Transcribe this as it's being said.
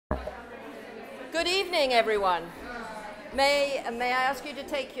Good evening, everyone. May I ask you to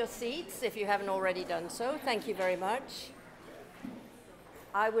take your seats if you haven't already done so? Thank you very much.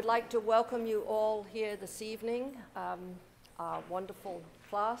 I would like to welcome you all here this evening, our wonderful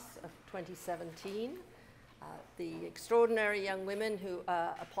class of 2017, the extraordinary young women who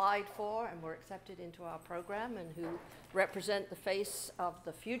applied for and were accepted into our program and who represent the face of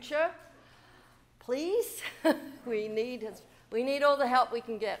the future. Please, we need all the help we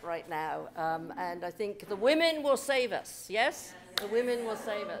can get right now, and I think the women will save us, yes? The women will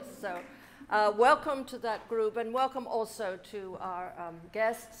save us. So welcome to that group, and welcome also to our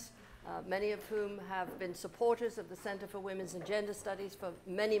guests, many of whom have been supporters of the Center for Women's and Gender Studies for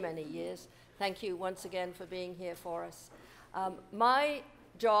many, many years. Thank you once again for being here for us. My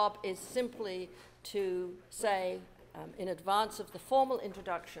job is simply to say, in advance of the formal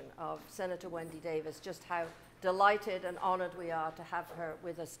introduction of Senator Wendy Davis, just how delighted and honored we are to have her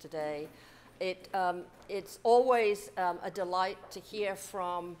with us today. It's always a delight to hear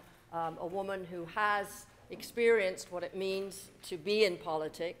from a woman who has experienced what it means to be in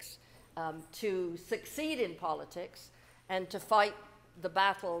politics, to succeed in politics, and to fight the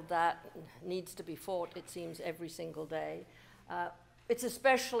battle that needs to be fought, it seems, every single day. It's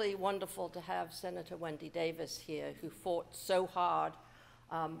especially wonderful to have Senator Wendy Davis here, who fought so hard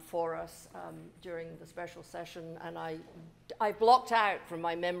for us during the special session, and I blocked out from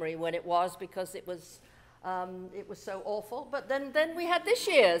my memory when it was, because it was so awful. But then we had this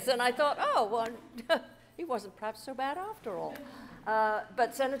year's, and I thought, oh, well, he wasn't perhaps so bad after all.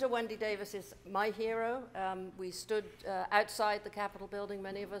 But Senator Wendy Davis is my hero. We stood outside the Capitol building,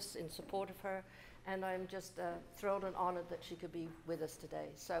 many of us, in support of her, and I'm just thrilled and honored that she could be with us today.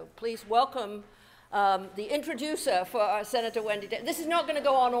 So please welcome the introducer for our Senator Wendy Davis. This is not going to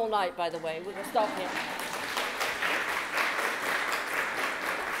go on all night, by the way. We're going to stop here.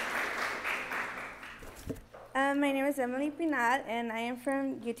 My name is Emily Pinat, and I am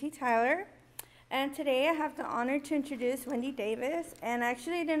from UT Tyler. And today I have the honor to introduce Wendy Davis. And I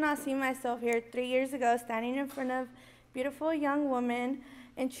actually did not see myself here 3 years ago standing in front of a beautiful young woman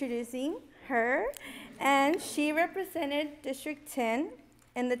introducing her. And she represented District 10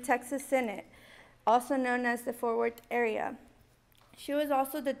 in the Texas Senate, also known as the Fort Worth area. She was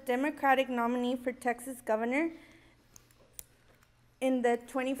also the Democratic nominee for Texas governor in the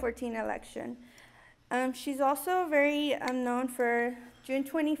 2014 election. She's also very known for June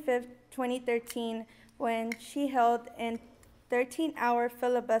 25th, 2013, when she held a 13-hour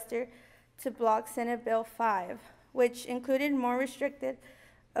filibuster to block Senate Bill 5, which included more restricted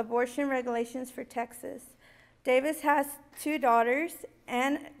abortion regulations for Texas. Davis has 2 daughters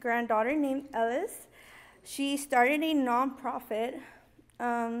and granddaughter named Ellis. She started a nonprofit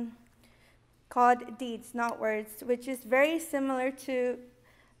called Deeds, Not Words, which is very similar to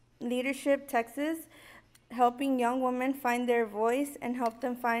Leadership Texas, helping young women find their voice and help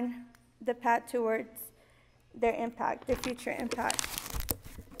them find the path towards their impact, their future impact.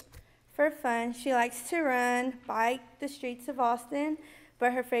 For fun, she likes to run, bike the streets of Austin,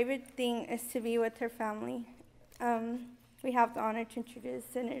 but her favorite thing is to be with her family. We have the honor to introduce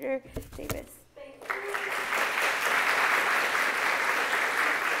Senator Davis. Thank you.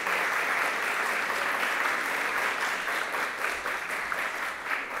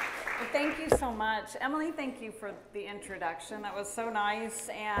 Well, thank you so much. Emily, thank you for the introduction. That was so nice.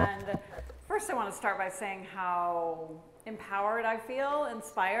 And first I want to start by saying how empowered I feel,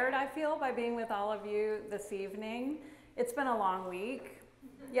 inspired I feel by being with all of you this evening. It's been a long week.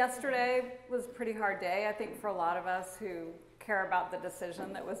 Yesterday was a pretty hard day, I think, for a lot of us who care about the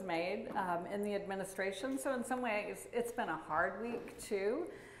decision that was made in the administration. So in some ways, it's been a hard week too.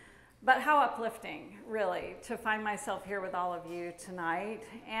 But how uplifting, really, to find myself here with all of you tonight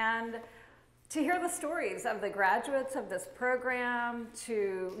and to hear the stories of the graduates of this program,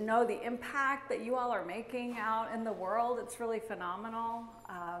 to know the impact that you all are making out in the world. It's really phenomenal.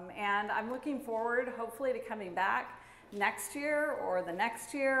 And I'm looking forward, hopefully, to coming back next year or the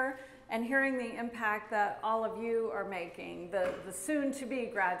next year and hearing the impact that all of you are making, the soon-to-be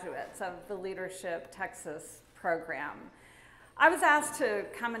graduates of the Leadership Texas program. I was asked to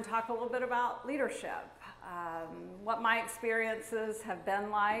come and talk a little bit about leadership, what my experiences have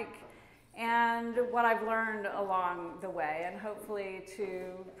been like, and what I've learned along the way, and hopefully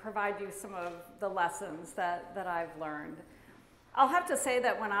to provide you some of the lessons that I've learned. I'll have to say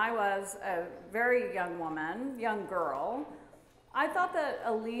that when I was a very young woman, young girl, I thought that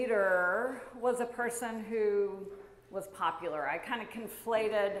a leader was a person who was popular. I kind of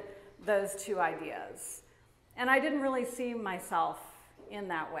conflated those two ideas. And I didn't really see myself in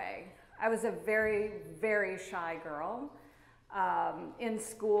that way. I was a very, very shy girl. In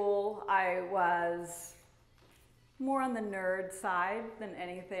school, I was more on the nerd side than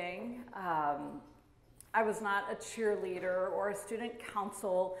anything. I was not a cheerleader or a student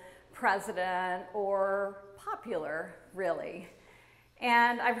council president or popular, really.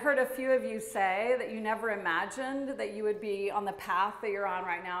 And I've heard a few of you say that you never imagined that you would be on the path that you're on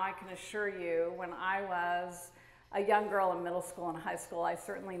right now. I can assure you, when I was a young girl in middle school and high school, I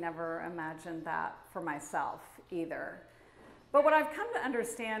certainly never imagined that for myself either. But what I've come to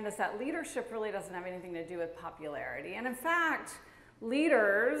understand is that leadership really doesn't have anything to do with popularity. And in fact,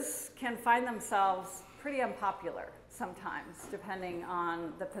 leaders can find themselves pretty unpopular sometimes, depending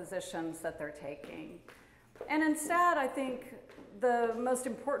on the positions that they're taking. And instead, I think the most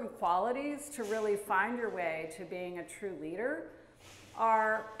important qualities to really find your way to being a true leader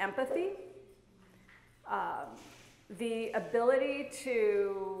are empathy, the ability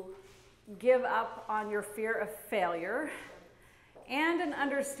to give up on your fear of failure, and an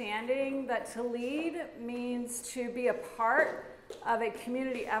understanding that to lead means to be a part of a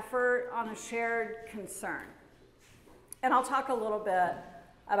community effort on a shared concern. And I'll talk a little bit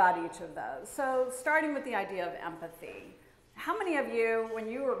about each of those. So starting with the idea of empathy. How many of you,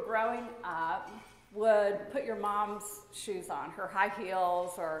 when you were growing up, would put your mom's shoes on, her high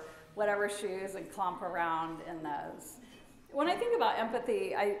heels or whatever shoes, and clomp around in those? When I think about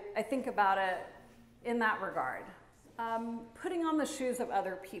empathy, I think about it in that regard. Putting on the shoes of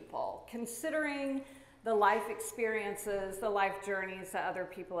other people, considering the life experiences, the life journeys that other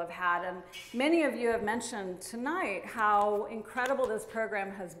people have had. And many of you have mentioned tonight how incredible this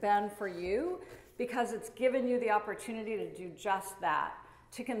program has been for you, because it's given you the opportunity to do just that,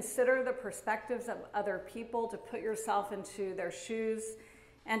 to consider the perspectives of other people, to put yourself into their shoes,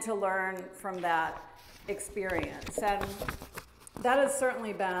 and to learn from that experience. And that has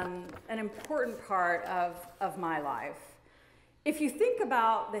certainly been an important part of my life. If you think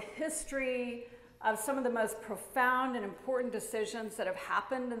about the history of some of the most profound and important decisions that have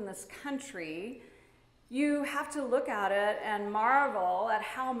happened in this country, you have to look at it and marvel at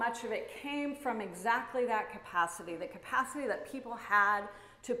how much of it came from exactly that capacity, the capacity that people had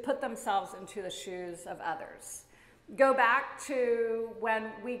to put themselves into the shoes of others. Go back to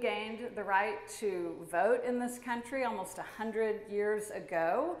when we gained the right to vote in this country almost 100 years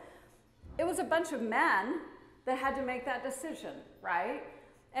ago. It was a bunch of men that had to make that decision, right?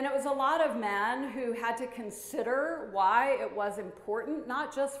 And it was a lot of men who had to consider why it was important,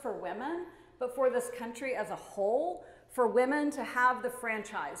 not just for women, but for this country as a whole, for women to have the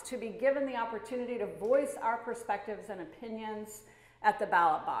franchise, to be given the opportunity to voice our perspectives and opinions at the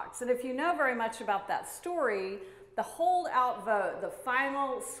ballot box. And if you know very much about that story, the holdout vote, the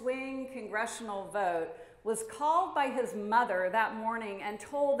final swing congressional vote, was called by his mother that morning and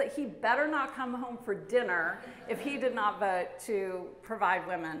told that he better not come home for dinner if he did not vote to provide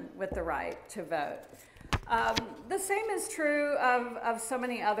women with the right to vote. The same is true of so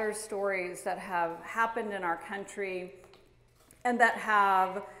many other stories that have happened in our country and that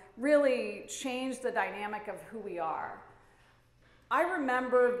have really changed the dynamic of who we are. I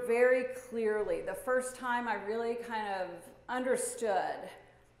remember very clearly the first time I really kind of understood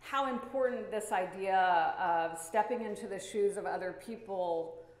how important this idea of stepping into the shoes of other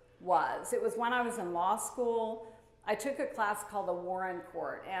people was. It was when I was in law school. I took a class called the Warren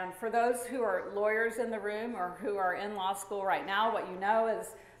Court. And for those who are lawyers in the room or who are in law school right now, what you know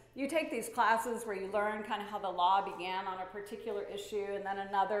is you take these classes where you learn kind of how the law began on a particular issue, and then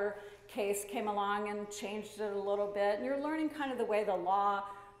another case came along and changed it a little bit, and you're learning kind of the way the law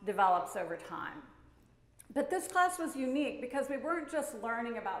develops over time. But this class was unique because we weren't just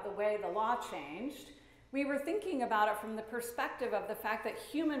learning about the way the law changed. We were thinking about it from the perspective of the fact that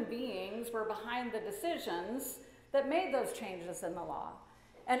human beings were behind the decisions that made those changes in the law.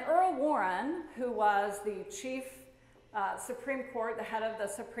 And Earl Warren, who was the chief Supreme Court, the head of the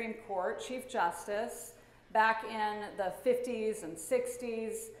Supreme Court, Chief Justice, back in the 50s and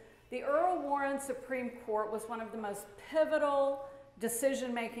 60s, the Earl Warren Supreme Court was one of the most pivotal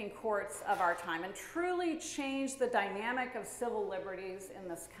decision-making courts of our time and truly changed the dynamic of civil liberties in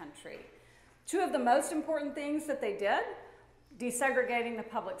this country. Two of the most important things that they did, desegregating the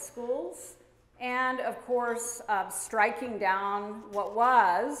public schools, and of course, striking down what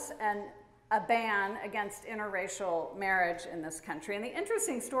was a ban against interracial marriage in this country. And the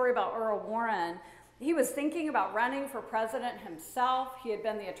interesting story about Earl Warren, he was thinking about running for president himself. He had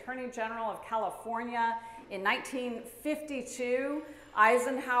been the Attorney General of California in 1952.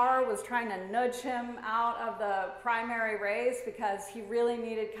 Eisenhower was trying to nudge him out of the primary race because he really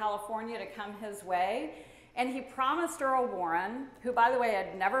needed California to come his way. And he promised Earl Warren, who by the way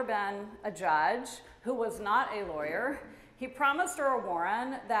had never been a judge, who was not a lawyer, he promised Earl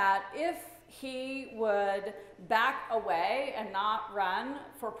Warren that if he would back away and not run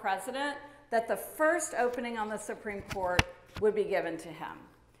for president, that the first opening on the Supreme Court would be given to him.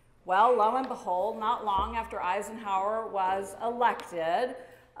 Well, lo and behold, not long after Eisenhower was elected,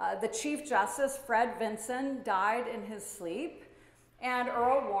 the Chief Justice, Fred Vinson, died in his sleep. And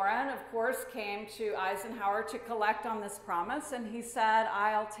Earl Warren, of course, came to Eisenhower to collect on this promise, and he said,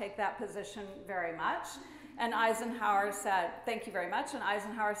 I'll take that position very much. And Eisenhower said, thank you very much. And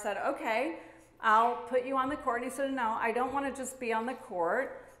Eisenhower said, okay, I'll put you on the court. And he said, no, I don't want to just be on the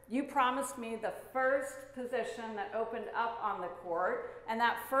court. You promised me the first position that opened up on the court, and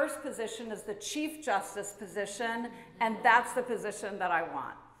that first position is the Chief Justice position, and that's the position that I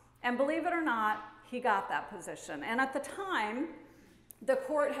want. And believe it or not, he got that position. And at the time, the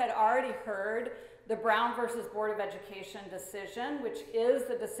court had already heard the Brown versus Board of Education decision, which is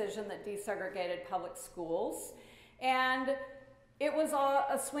the decision that desegregated public schools. And it was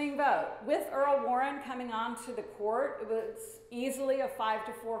a swing vote. With Earl Warren coming on to the court, it was easily a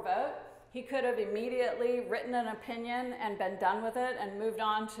 5-4 vote. He could have immediately written an opinion and been done with it and moved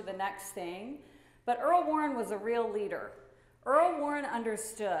on to the next thing. But Earl Warren was a real leader. Earl Warren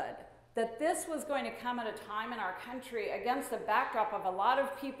understood that this was going to come at a time in our country against the backdrop of a lot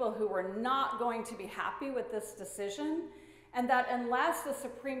of people who were not going to be happy with this decision, and that unless the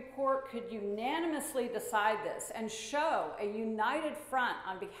Supreme Court could unanimously decide this and show a united front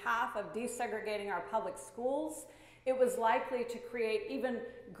on behalf of desegregating our public schools, it was likely to create even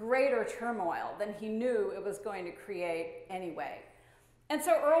greater turmoil than he knew it was going to create anyway. And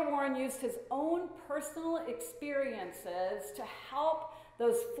so Earl Warren used his own personal experiences to help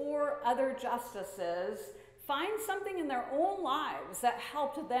those 4 other justices find something in their own lives that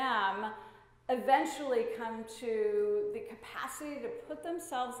helped them eventually come to the capacity to put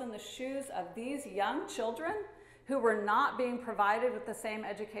themselves in the shoes of these young children who were not being provided with the same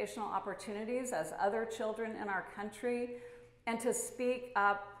educational opportunities as other children in our country, and to speak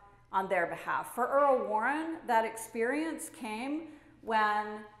up on their behalf. For Earl Warren, that experience came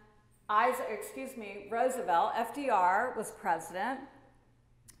when Roosevelt, FDR, was president.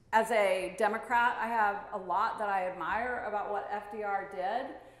 As a Democrat, I have a lot that I admire about what FDR did,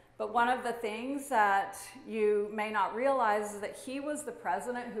 but one of the things that you may not realize is that he was the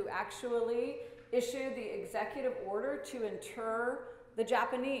president who actually issued the executive order to inter the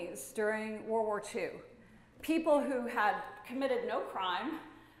Japanese during World War II. People who had committed no crime,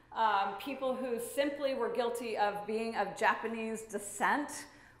 people who simply were guilty of being of Japanese descent,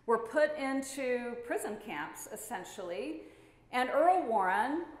 were put into prison camps, essentially. And Earl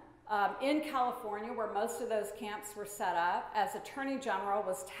Warren, in California, where most of those camps were set up, as Attorney General,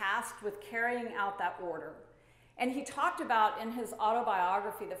 was tasked with carrying out that order. And he talked about in his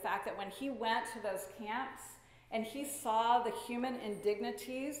autobiography the fact that when he went to those camps and he saw the human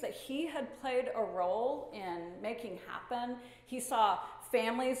indignities that he had played a role in making happen, he saw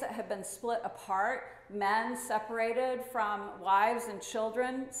families that had been split apart, men separated from wives and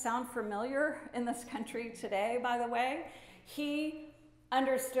children. Sound familiar in this country today, by the way? He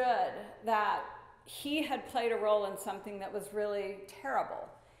understood that he had played a role in something that was really terrible.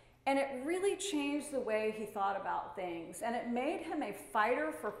 And it really changed the way he thought about things. And it made him a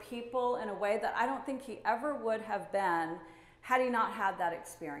fighter for people in a way that I don't think he ever would have been had he not had that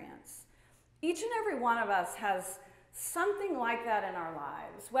experience. Each and every one of us has something like that in our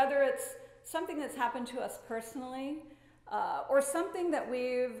lives, whether it's something that's happened to us personally, or something that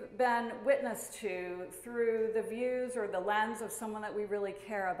we've been witness to through the views or the lens of someone that we really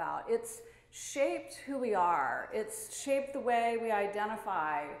care about. It's shaped who we are. It's shaped the way we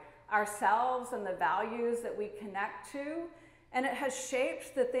identify ourselves and the values that we connect to. And it has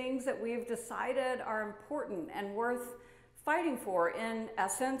shaped the things that we've decided are important and worth fighting for. In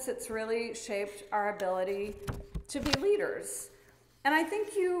essence, it's really shaped our ability to be leaders. And I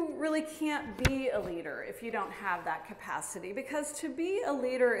think you really can't be a leader if you don't have that capacity, because to be a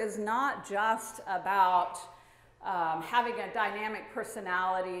leader is not just about having a dynamic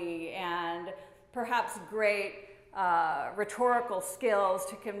personality and perhaps great rhetorical skills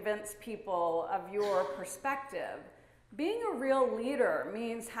to convince people of your perspective. Being a real leader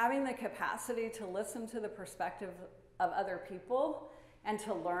means having the capacity to listen to the perspective of other people and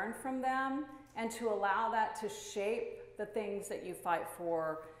to learn from them and to allow that to shape the things that you fight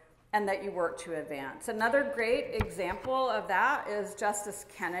for and that you work to advance. Another great example of that is Justice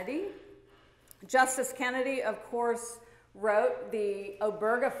Kennedy. Justice Kennedy, of course, wrote the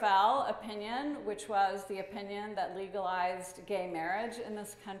Obergefell opinion, which was the opinion that legalized gay marriage in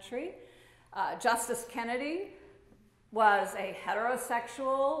this country. Justice Kennedy was a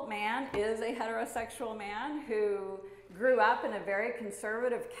heterosexual man, is a heterosexual man who grew up in a very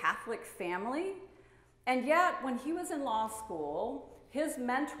conservative Catholic family. And yet, when he was in law school, his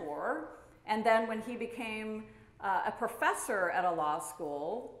mentor, and then when he became a professor at a law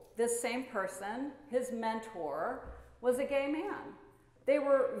school, this same person, his mentor, was a gay man. They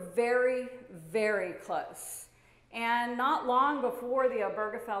were very, very close. And not long before the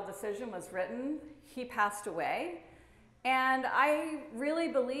Obergefell decision was written, he passed away. And I really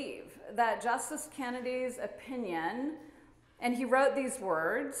believe that Justice Kennedy's opinion, and he wrote these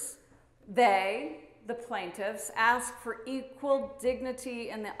words, they, the plaintiffs, ask for equal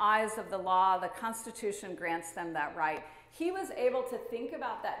dignity in the eyes of the law. The Constitution grants them that right. He was able to think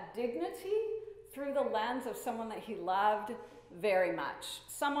about that dignity through the lens of someone that he loved very much,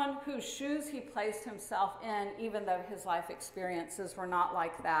 someone whose shoes he placed himself in, even though his life experiences were not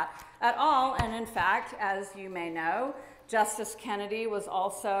like that at all. And in fact, as you may know, Justice Kennedy was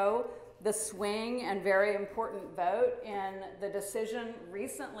also the swing and very important vote in the decision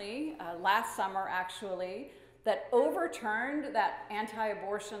recently, last summer actually, that overturned that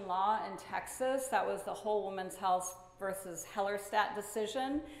anti-abortion law in Texas. That was the Whole Woman's Health versus Hellerstedt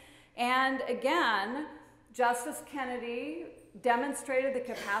decision. And again, Justice Kennedy demonstrated the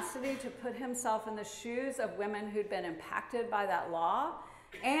capacity to put himself in the shoes of women who'd been impacted by that law.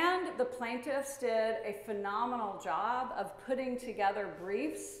 And the plaintiffs did a phenomenal job of putting together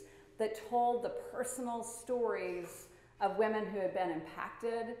briefs that told the personal stories of women who had been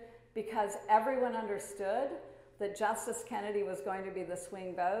impacted, because everyone understood that Justice Kennedy was going to be the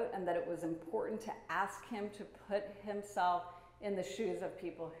swing vote and that it was important to ask him to put himself in the shoes of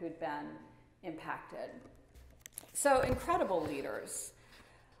people who'd been impacted. So, incredible leaders.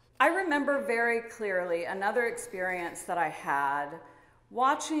 I remember very clearly another experience that I had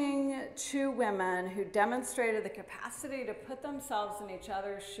watching two women who demonstrated the capacity to put themselves in each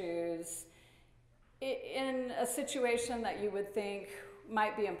other's shoes in a situation that you would think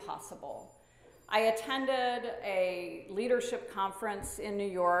might be impossible. I attended a leadership conference in New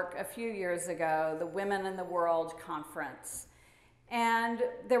York a few years ago, the Women in the World Conference. And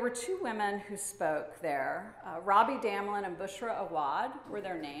there were two women who spoke there. Robbie Damlin and Bushra Awad were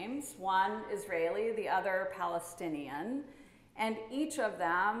their names, one Israeli, the other Palestinian. And each of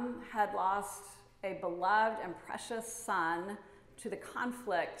them had lost a beloved and precious son to the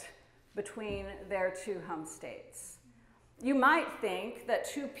conflict between their two home states. You might think that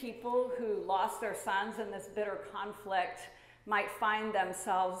two people who lost their sons in this bitter conflict might find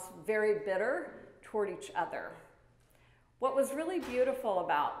themselves very bitter toward each other. What was really beautiful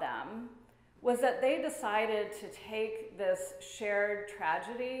about them was that they decided to take this shared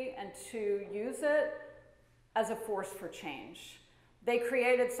tragedy and to use it as a force for change. They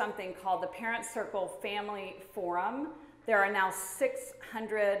created something called the Parent Circle Family Forum. There are now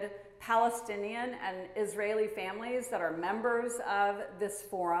 600 Palestinian and Israeli families that are members of this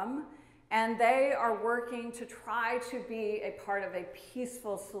forum, and they are working to try to be a part of a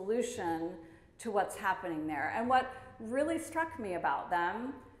peaceful solution to what's happening there. And what really struck me about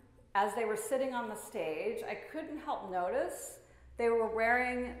them, as they were sitting on the stage, I couldn't help notice they were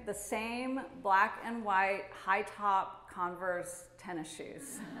wearing the same black and white high-top Converse tennis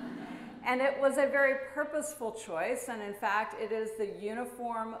shoes. And it was a very purposeful choice, and in fact, it is the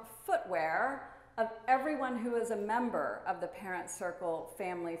uniform footwear of everyone who is a member of the Parent Circle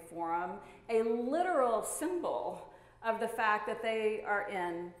Family Forum, a literal symbol of the fact that they are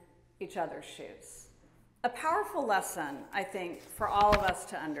in each other's shoes. A powerful lesson, I think, for all of us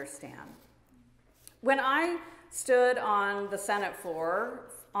to understand. When I stood on the Senate floor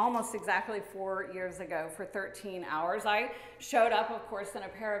almost exactly 4 years ago for 13 hours, I showed up, of course, in a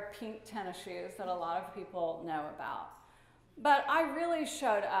pair of pink tennis shoes that a lot of people know about. But I really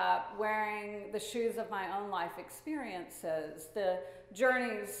showed up wearing the shoes of my own life experiences, the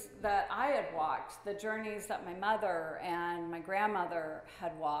journeys that I had walked, the journeys that my mother and my grandmother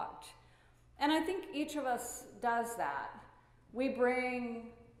had walked. And I think each of us does that. We bring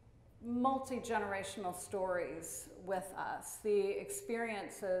multi-generational stories with us, the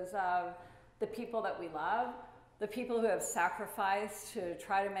experiences of the people that we love, the people who have sacrificed to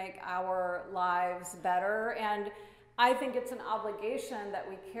try to make our lives better. And I think it's an obligation that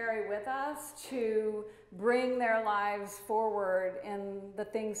we carry with us to bring their lives forward in the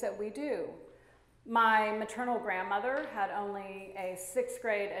things that we do. My maternal grandmother had only a 6th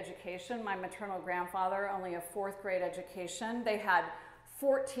grade education. My maternal grandfather only a 4th grade education. They had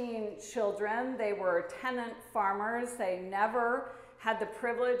 14 children. They were tenant farmers. They never had the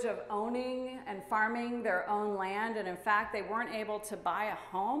privilege of owning and farming their own land. And in fact, they weren't able to buy a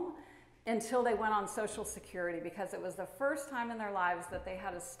home until they went on Social Security, because it was the first time in their lives that they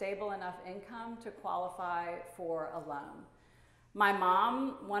had a stable enough income to qualify for a loan. My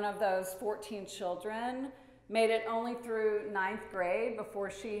mom, one of those 14 children, made it only through 9th grade before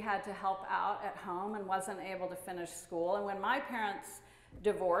she had to help out at home and wasn't able to finish school. And when my parents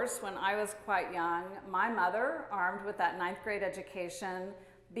divorced when I was quite young, my mother, armed with that 9th grade education,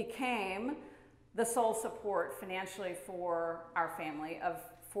 became the sole support financially for our family of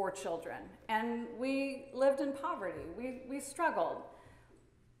 4 children. And we lived in poverty. We struggled.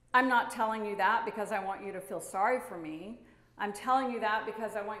 I'm not telling you that because I want you to feel sorry for me. I'm telling you that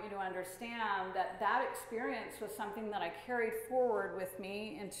because I want you to understand that that experience was something that I carried forward with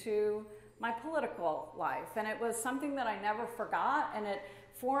me into my political life. And it was something that I never forgot, and it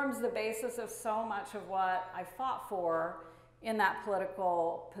forms the basis of so much of what I fought for in that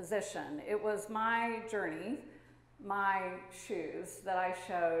political position. It was my journey, my shoes that I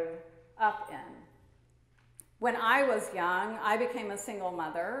showed up in. When I was young, I became a single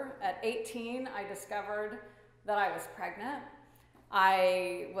mother. At 18, I discovered that I was pregnant.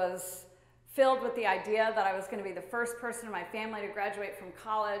 I was filled with the idea that I was going to be the first person in my family to graduate from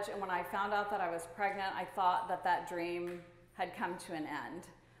college, and when I found out that I was pregnant, I thought that that dream had come to an end.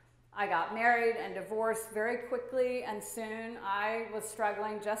 I got married and divorced very quickly, and soon I was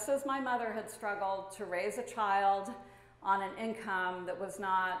struggling, just as my mother had struggled, to raise a child on an income that was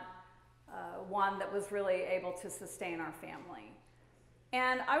not one that was really able to sustain our family.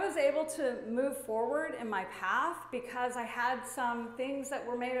 And I was able to move forward in my path because I had some things that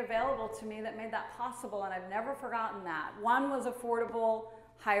were made available to me that made that possible, and I've never forgotten that. One was affordable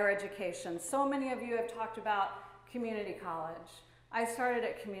higher education. So many of you have talked about community college. I started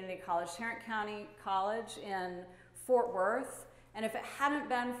at community college, Tarrant County College in Fort Worth, and if it hadn't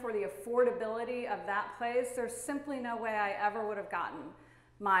been for the affordability of that place, there's simply no way I ever would have gotten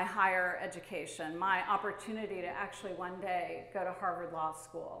my higher education, my opportunity to actually one day go to Harvard Law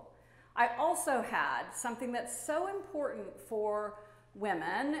School. I also had something that's so important for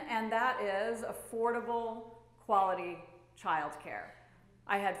women, and that is affordable, quality childcare.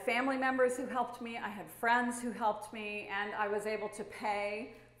 I had family members who helped me, I had friends who helped me, and I was able to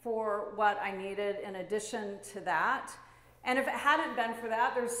pay for what I needed in addition to that. And if it hadn't been for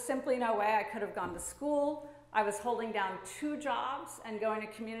that, there's simply no way I could have gone to school. I was holding down 2 jobs and going to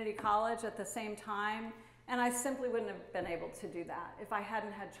community college at the same time, and I simply wouldn't have been able to do that if I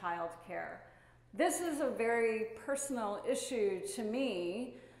hadn't had child care. This is a very personal issue to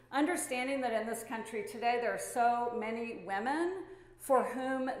me, understanding that in this country today there are so many women for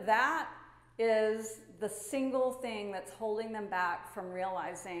whom that is the single thing that's holding them back from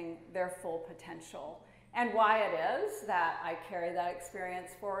realizing their full potential. And why it is that I carry that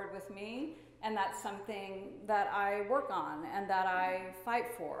experience forward with me, and that's something that I work on and that I fight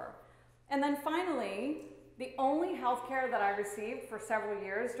for. And then finally, the only health care that I received for several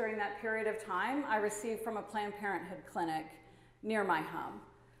years during that period of time, I received from a Planned Parenthood clinic near my home.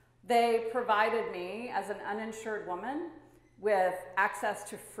 They provided me, as an uninsured woman, with access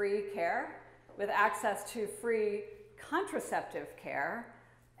to free care, with access to free contraceptive care.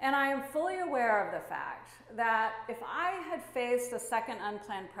 And I am fully aware of the fact that if I had faced a second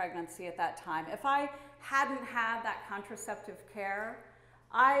unplanned pregnancy at that time, if I hadn't had that contraceptive care,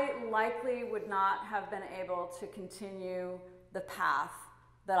 I likely would not have been able to continue the path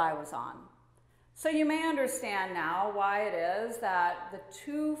that I was on. So you may understand now why it is that the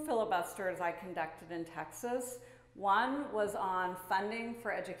 2 filibusters I conducted in Texas, one was on funding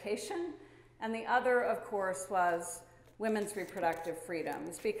for education, and the other, of course, was women's reproductive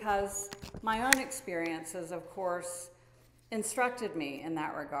freedoms, because my own experiences, of course, instructed me in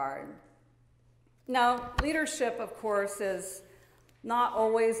that regard. Now, leadership, of course, is not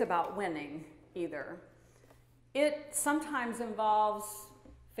always about winning either. It sometimes involves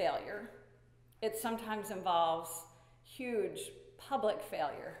failure. It sometimes involves huge public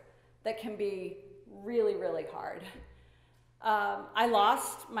failure that can be really, really hard. I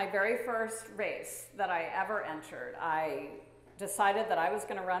lost my very first race that I ever entered. I decided that I was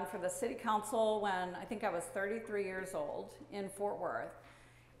going to run for the city council when I think I was 33 years old in Fort Worth.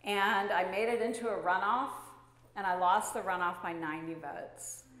 And I made it into a runoff, and I lost the runoff by 90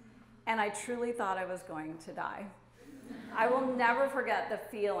 votes. And I truly thought I was going to die. I will never forget the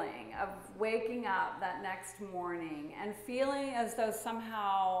feeling of waking up that next morning and feeling as though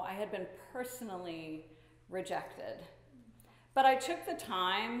somehow I had been personally rejected. But I took the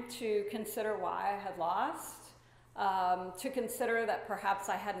time to consider why I had lost, to consider that perhaps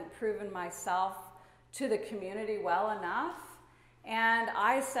I hadn't proven myself to the community well enough, And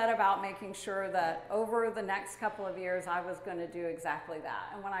I set about making sure that over the next couple of years, I was going to do exactly that.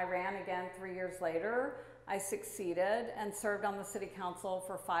 And when I ran again 3 years later, I succeeded and served on the city council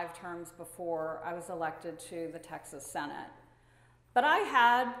for 5 terms before I was elected to the Texas Senate. But I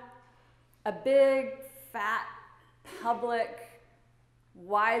had a big, fat, public,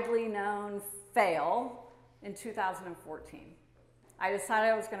 widely known fail in 2014. I decided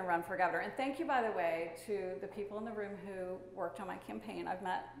I was going to run for governor. And thank you, by the way, to the people in the room who worked on my campaign. I've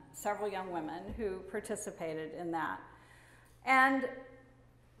met several young women who participated in that. And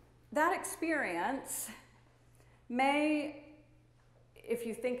that experience may, if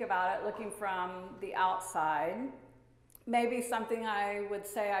you think about it, looking from the outside, may be something I would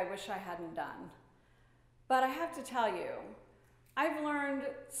say I wish I hadn't done. But I have to tell you, I've learned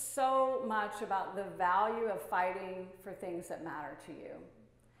so much about the value of fighting for things that matter to you.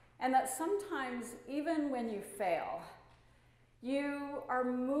 And that sometimes, even when you fail, you are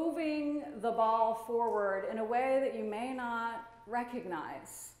moving the ball forward in a way that you may not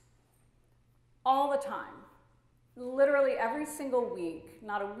recognize all the time. Literally every single week,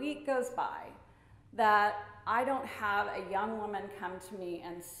 not a week goes by that I don't have a young woman come to me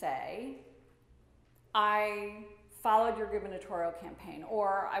and say, I followed your gubernatorial campaign,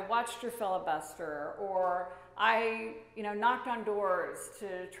 or I watched your filibuster, or I knocked on doors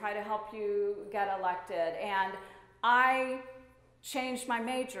to try to help you get elected, and I changed my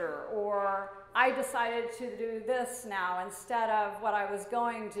major, or I decided to do this now instead of what I was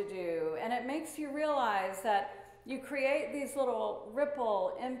going to do. And it makes you realize that you create these little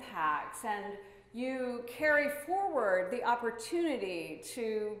ripple impacts, and you carry forward the opportunity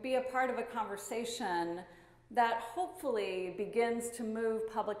to be a part of a conversation that hopefully begins to move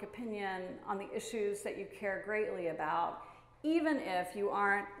public opinion on the issues that you care greatly about, even if you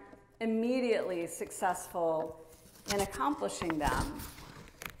aren't immediately successful in accomplishing them.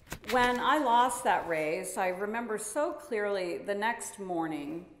 When I lost that race, I remember so clearly the next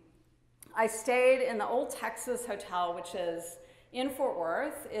morning, I stayed in the Old Texas Hotel, which is in Fort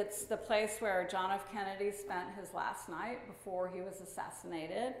Worth. It's the place where John F. Kennedy spent his last night before he was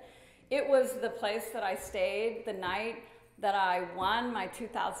assassinated. It was the place that I stayed the night that I won my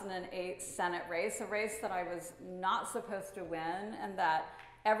 2008 Senate race, a race that I was not supposed to win and that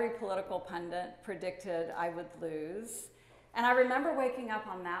every political pundit predicted I would lose. And I remember waking up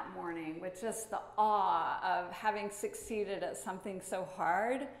on that morning with just the awe of having succeeded at something so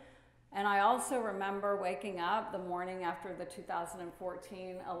hard. And I also remember waking up the morning after the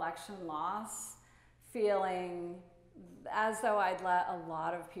 2014 election loss, feeling as though I'd let a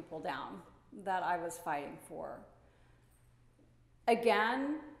lot of people down that I was fighting for.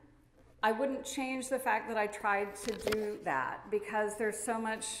 Again, I wouldn't change the fact that I tried to do that because there's so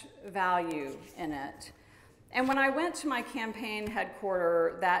much value in it. And when I went to my campaign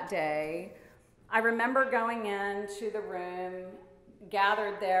headquarters that day, I remember going into the room.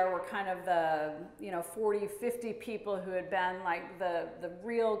 Gathered there were kind of the 40, 50 people who had been like the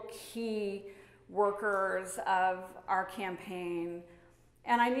real key workers of our campaign.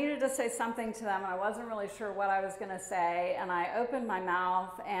 And I needed to say something to them, and I wasn't really sure what I was going to say. And I opened my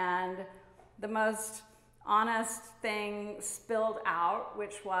mouth, and the most honest thing spilled out,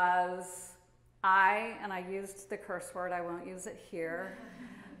 which was, and I used the curse word, I won't use it here,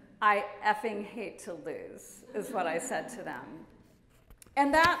 I effing hate to lose, is what I said to them.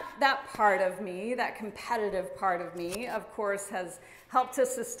 And that part of me, that competitive part of me, of course, has helped to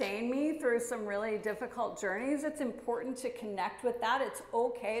sustain me through some really difficult journeys. It's important to connect with that. It's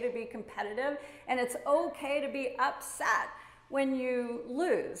okay to be competitive, and it's okay to be upset when you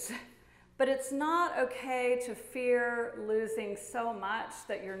lose. But it's not okay to fear losing so much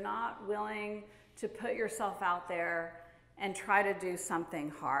that you're not willing to put yourself out there and try to do something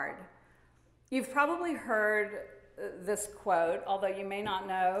hard. You've probably heard this quote, although you may not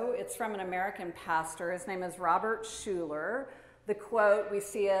know, it's from an American pastor. His name is Robert Schuller. The quote, we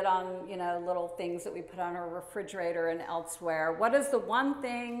see it on little things that we put on our refrigerator and elsewhere. What is the one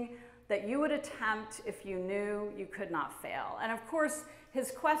thing that you would attempt if you knew you could not fail? And of course, his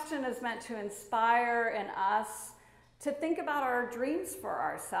question is meant to inspire in us to think about our dreams for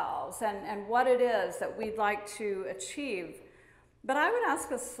ourselves and what it is that we'd like to achieve. But I would ask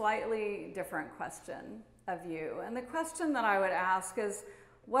a slightly different question of you. And the question that I would ask is,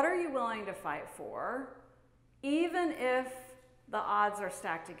 what are you willing to fight for, even if the odds are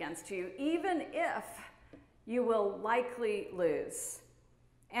stacked against you, even if you will likely lose?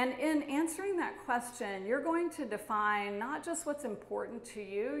 And in answering that question, you're going to define not just what's important to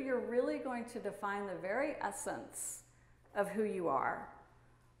you, you're really going to define the very essence of who you are.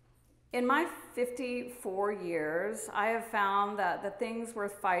 In my 54 years, I have found that the things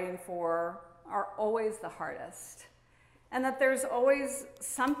worth fighting for are always the hardest, and that there's always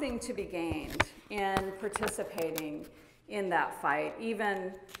something to be gained in participating in that fight,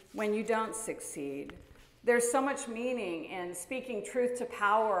 even when you don't succeed. There's so much meaning in speaking truth to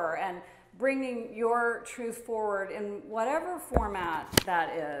power and bringing your truth forward in whatever format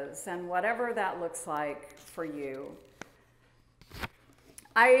that is and whatever that looks like for you.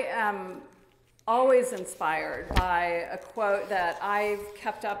 I am always inspired by a quote that I've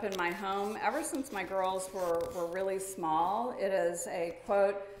kept up in my home ever since my girls were really small. It is a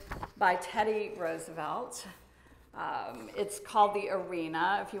quote by Teddy Roosevelt. It's called The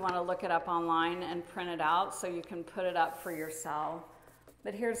Arena, if you want to look it up online and print it out so you can put it up for yourself.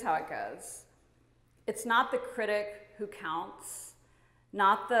 But here's how it goes. It's not the critic who counts,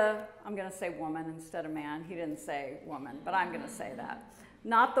 not the, I'm going to say woman instead of man. He didn't say woman, but I'm going to say that.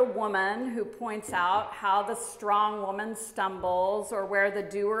 Not the woman who points out how the strong woman stumbles or where the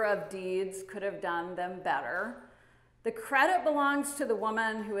doer of deeds could have done them better. The credit belongs to the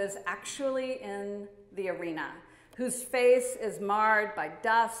woman who is actually in the arena, whose face is marred by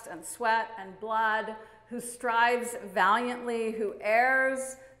dust and sweat and blood, who strives valiantly, who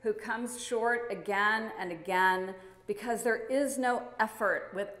errs, who comes short again and again, because there is no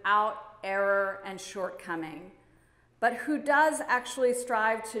effort without error and shortcoming. But who does actually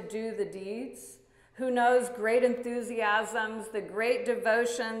strive to do the deeds, who knows great enthusiasms, the great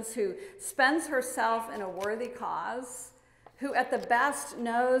devotions, who spends herself in a worthy cause, who at the best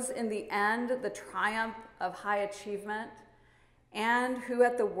knows in the end the triumph of high achievement, and who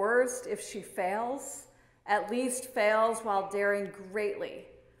at the worst, if she fails, at least fails while daring greatly,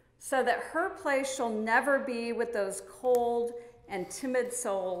 so that her place shall never be with those cold and timid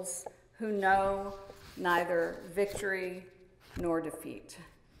souls who know neither victory nor defeat.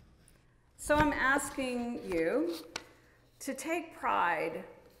 So I'm asking you to take pride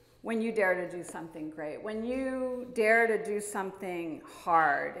when you dare to do something great, when you dare to do something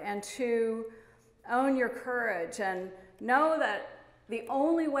hard, and to own your courage and know that the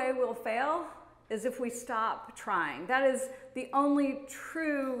only way we'll fail is if we stop trying. That is the only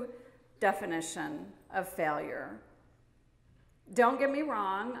true definition of failure. Don't get me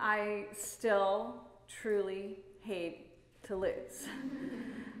wrong, I still truly hate to lose.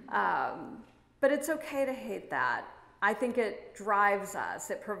 But it's okay to hate that. I think it drives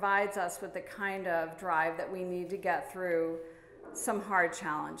us. It provides us with the kind of drive that we need to get through some hard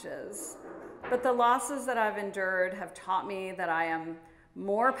challenges. But the losses that I've endured have taught me that I am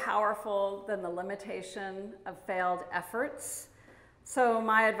more powerful than the limitation of failed efforts. So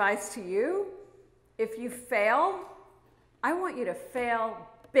my advice to you, if you fail, I want you to fail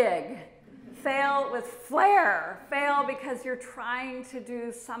big. Fail with flair. Fail because you're trying to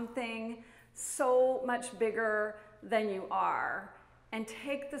do something so much bigger than you are. And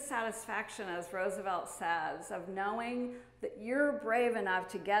take the satisfaction, as Roosevelt says, of knowing that you're brave enough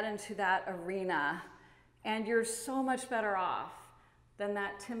to get into that arena, and you're so much better off than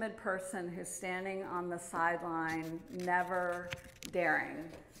that timid person who's standing on the sideline, never daring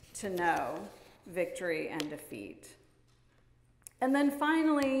to know victory and defeat. And then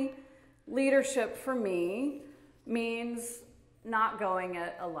finally, leadership for me means not going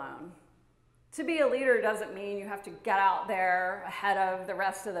it alone. To be a leader doesn't mean you have to get out there ahead of the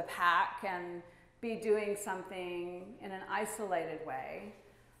rest of the pack and be doing something in an isolated way.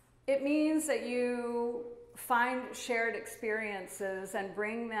 It means that you find shared experiences and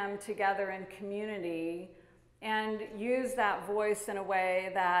bring them together in community and use that voice in a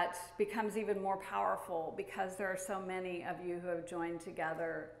way that becomes even more powerful because there are so many of you who have joined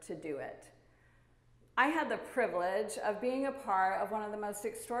together to do it. I had the privilege of being a part of one of the most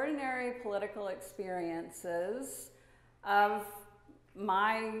extraordinary political experiences of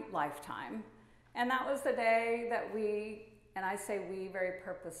my lifetime. And that was the day that we, and I say we very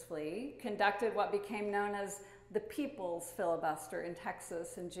purposefully, conducted what became known as the People's Filibuster in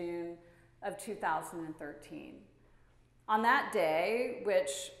Texas in June of 2013. On that day,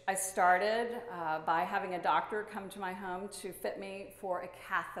 which I started by having a doctor come to my home to fit me for a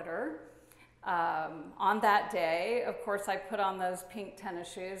catheter, on that day, of course, I put on those pink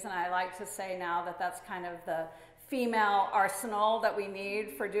tennis shoes, and I like to say now that that's kind of the female arsenal that we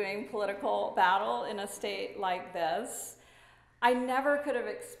need for doing political battle in a state like this. I never could have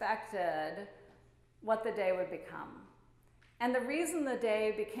expected what the day would become. And the reason the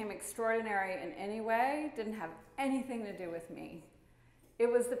day became extraordinary in any way didn't have anything to do with me.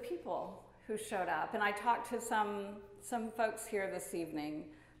 It was the people who showed up. And I talked to some folks here this evening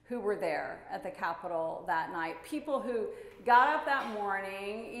who were there at the Capitol that night. People who got up that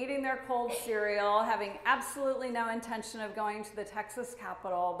morning, eating their cold cereal, having absolutely no intention of going to the Texas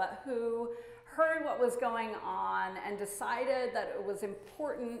Capitol, but who heard what was going on and decided that it was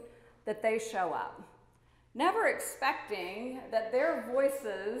important that they show up, never expecting that their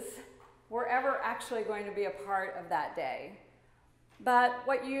voices were ever actually going to be a part of that day. But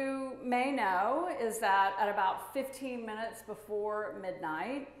what you may know is that at about 15 minutes before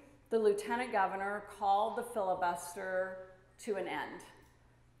midnight, the lieutenant governor called the filibuster to an end.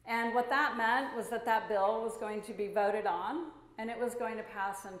 And what that meant was that that bill was going to be voted on and it was going to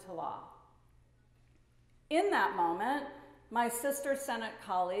pass into law. In that moment, my sister Senate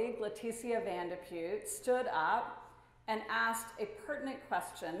colleague, Leticia Vandepute, stood up and asked a pertinent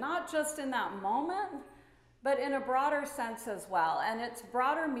question, not just in that moment, but in a broader sense as well. And its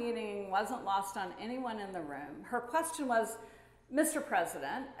broader meaning wasn't lost on anyone in the room. Her question was, Mr.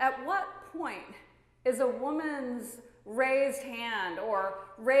 President, at what point is a woman's raised hand or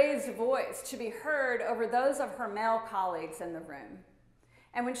raised voice to be heard over those of her male colleagues in the room?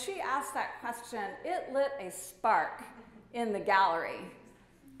 And when she asked that question, it lit a spark in the gallery.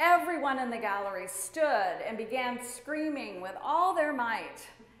 Everyone in the gallery stood and began screaming with all their might.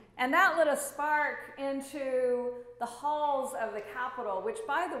 And that lit a spark into the halls of the Capitol, which,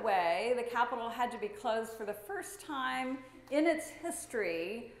 by the way, the Capitol had to be closed for the first time in its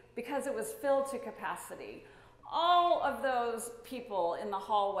history because it was filled to capacity. All of those people in the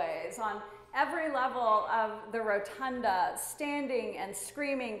hallways, on every level of the rotunda, standing and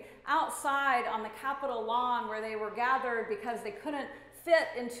screaming outside on the Capitol lawn where they were gathered because they couldn't fit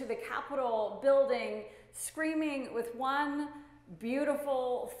into the Capitol building, screaming with one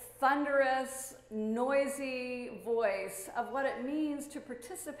beautiful, thunderous, noisy voice of what it means to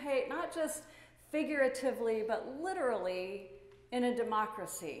participate, not just figuratively, but literally in a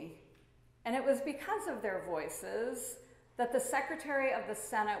democracy. And it was because of their voices that the Secretary of the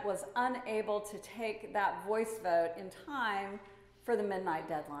Senate was unable to take that voice vote in time for the midnight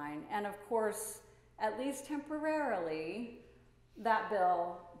deadline. And of course, at least temporarily, that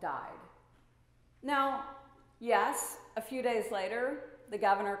bill died. Now, yes, a few days later, the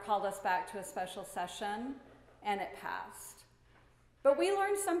governor called us back to a special session and it passed. But we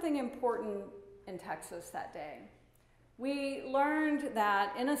learned something important in Texas that day. We learned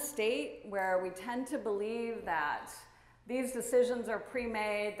that in a state where we tend to believe that these decisions are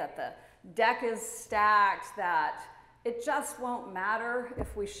pre-made, that the deck is stacked, that it just won't matter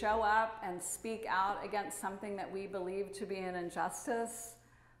if we show up and speak out against something that we believe to be an injustice,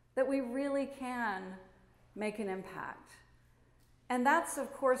 that we really can make an impact. And that's,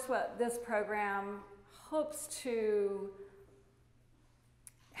 of course, what this program hopes to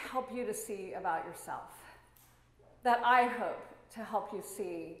help you to see about yourself, that I hope to help you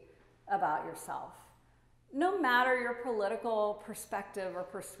see about yourself. No matter your political perspective or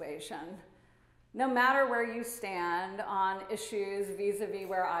persuasion, no matter where you stand on issues vis-a-vis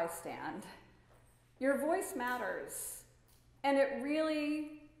where I stand, your voice matters. And it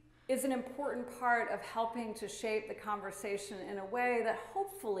really is an important part of helping to shape the conversation in a way that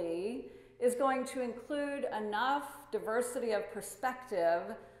hopefully is going to include enough diversity of perspective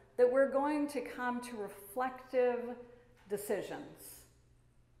that we're going to come to reflective decisions.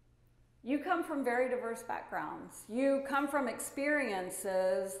 You come from very diverse backgrounds. You come from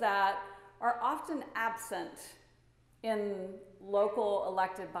experiences that are often absent in local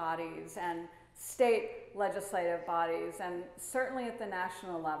elected bodies and state legislative bodies, and certainly at the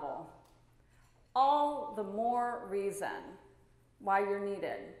national level. All the more reason why you're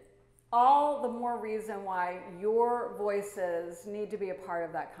needed. All the more reason why your voices need to be a part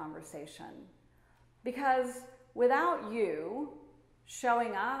of that conversation. Because without you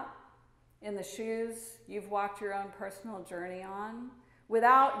showing up in the shoes you've walked your own personal journey on,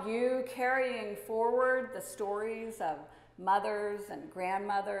 without you carrying forward the stories of mothers and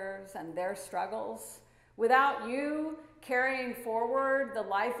grandmothers and their struggles, without you carrying forward the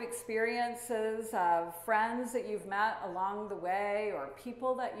life experiences of friends that you've met along the way or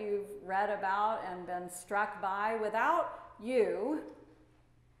people that you've read about and been struck by, without you,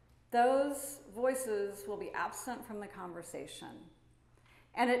 those voices will be absent from the conversation.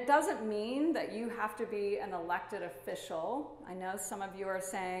 And it doesn't mean that you have to be an elected official. I know some of you are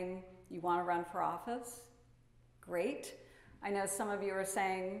saying you want to run for office. Great. I know some of you are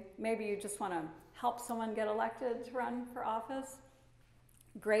saying maybe you just want to help someone get elected to run for office.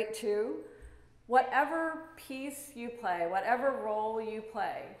 Great too. Whatever piece you play, whatever role you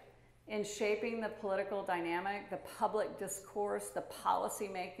play in shaping the political dynamic, the public discourse, the policy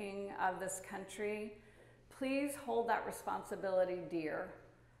making of this country, please hold that responsibility dear.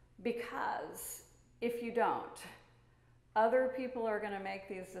 Because if you don't, other people are going to make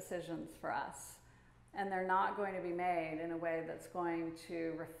these decisions for us, and they're not going to be made in a way that's going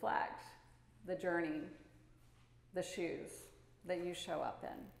to reflect the journey, the shoes that you show up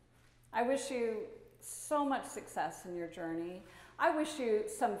in. I wish you so much success in your journey. I wish you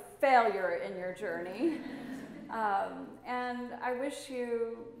some failure in your journey. And I wish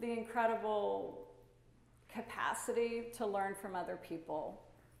you the incredible capacity to learn from other people.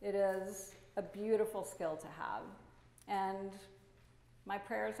 It is a beautiful skill to have. And my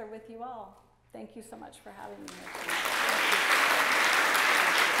prayers are with you all. Thank you so much for having me here tonight.